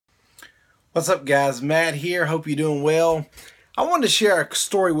What's up, guys? Matt here. Hope you're doing well. I wanted to share a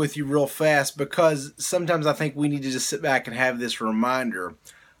story with you real fast because sometimes I think we need to just sit back and have this reminder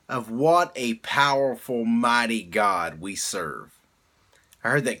of what a powerful, mighty God we serve.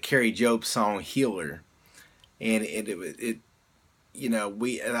 I heard that Carrie Job song, Healer, and I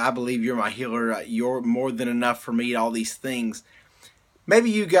believe you're my healer. You're more than enough for me, all these things. Maybe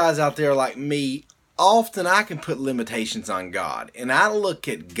you guys out there like me, often I can put limitations on God, and I look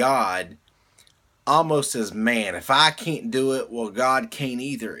at God almost as man. If I can't do it, well, God can't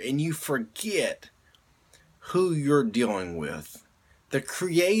either. And you forget who you're dealing with, the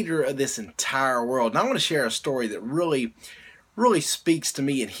creator of this entire world. And I want to share a story that really speaks to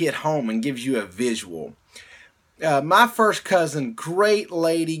me and hit home and gives you a visual. My first cousin, great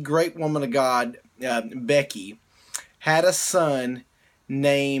lady, great woman of God, Becky, had a son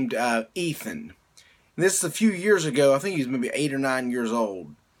named Ethan. And this is a few years ago. I think he was maybe 8 or 9 years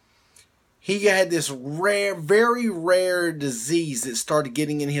old. He had this rare, very rare disease that started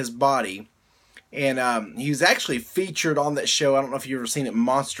getting in his body. And he was actually featured on that show. I don't know if you've ever seen it,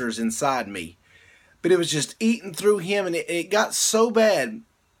 Monsters Inside Me. But it was just eating through him, and it got so bad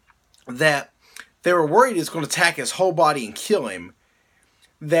that they were worried it was going to attack his whole body and kill him.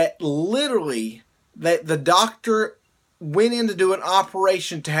 That literally, that the doctor went in to do an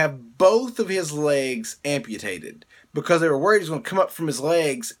operation to have both of his legs amputated, because they were worried he was going to come up from his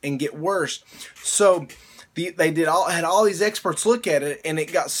legs and get worse. So had all these experts look at it, and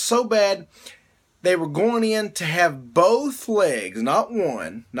it got so bad they were going in to have both legs, not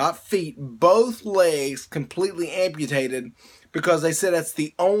one, not feet, both legs completely amputated, because they said that's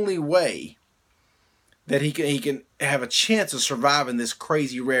the only way that he can have a chance of surviving this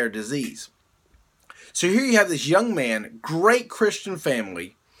crazy rare disease. So here you have this young man, great Christian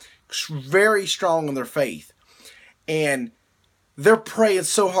family, very strong in their faith. And they're praying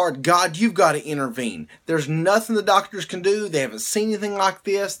so hard, God, you've got to intervene. There's nothing the doctors can do. They haven't seen anything like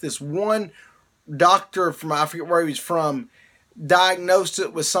this. This one doctor from, I forget where he was from, diagnosed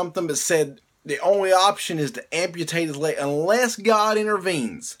it with something but said the only option is to amputate his leg. Unless God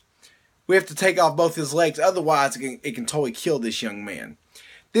intervenes, we have to take off both his legs. Otherwise, it can totally kill this young man.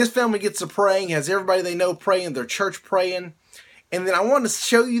 This family gets to praying, has everybody they know praying, their church praying. And then I want to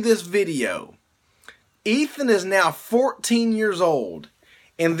show you this video. Ethan is now 14 years old,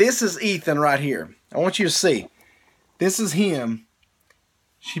 and this is Ethan right here. I want you to see. This is him.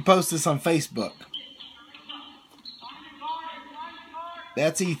 She posted this on Facebook.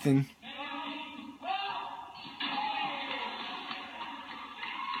 That's Ethan.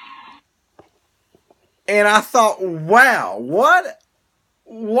 And I thought, wow, what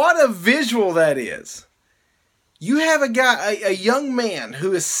a visual that is. You have a guy, a young man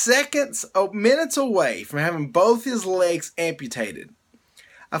who is minutes away from having both his legs amputated.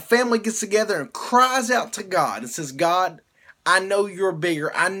 A family gets together and cries out to God and says, God, I know you're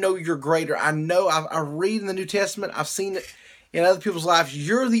bigger. I know you're greater. I know, I read in the New Testament. I've seen it in other people's lives.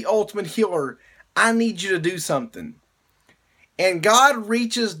 You're the ultimate healer. I need you to do something. And God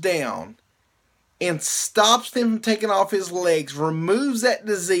reaches down and stops them from taking off his legs, removes that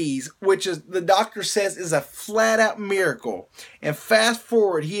disease, which is, the doctor says, is a flat-out miracle. And fast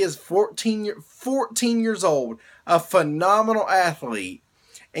forward, he is 14 years old, a phenomenal athlete,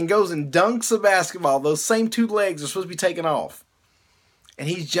 and goes and dunks a basketball. Those same two legs are supposed to be taken off. And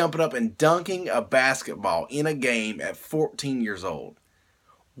he's jumping up and dunking a basketball in a game at 14 years old.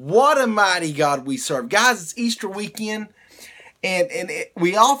 What a mighty God we serve. Guys, it's Easter weekend. And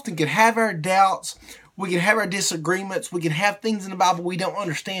we often can have our doubts, we can have our disagreements, we can have things in the Bible we don't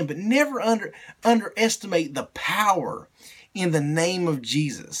understand, but never underestimate the power in the name of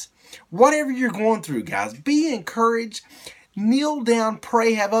Jesus. Whatever you're going through, guys, be encouraged, kneel down,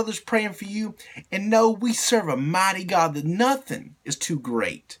 pray, have others praying for you, and know we serve a mighty God that nothing is too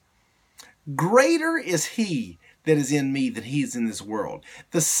great. Greater is He that is in me than he is in this world.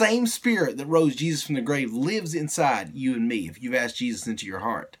 The same Spirit that rose Jesus from the grave lives inside you and me if you've asked Jesus into your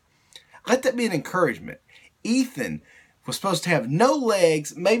heart. Let that be an encouragement. Ethan was supposed to have no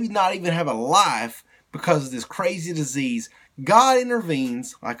legs, maybe not even have a life because of this crazy disease. God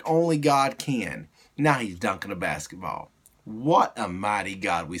intervenes like only God can. Now he's dunking a basketball. What a mighty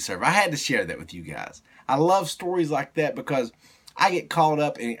God we serve. I had to share that with you guys. I love stories like that because I get caught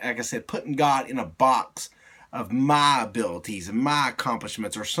up in, like I said, putting God in a box of my abilities and my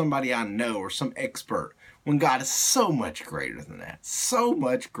accomplishments or somebody I know or some expert, when God is so much greater than that. So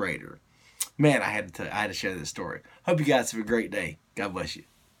much greater. Man, I had to share this story. Hope you guys have a great day. God bless you.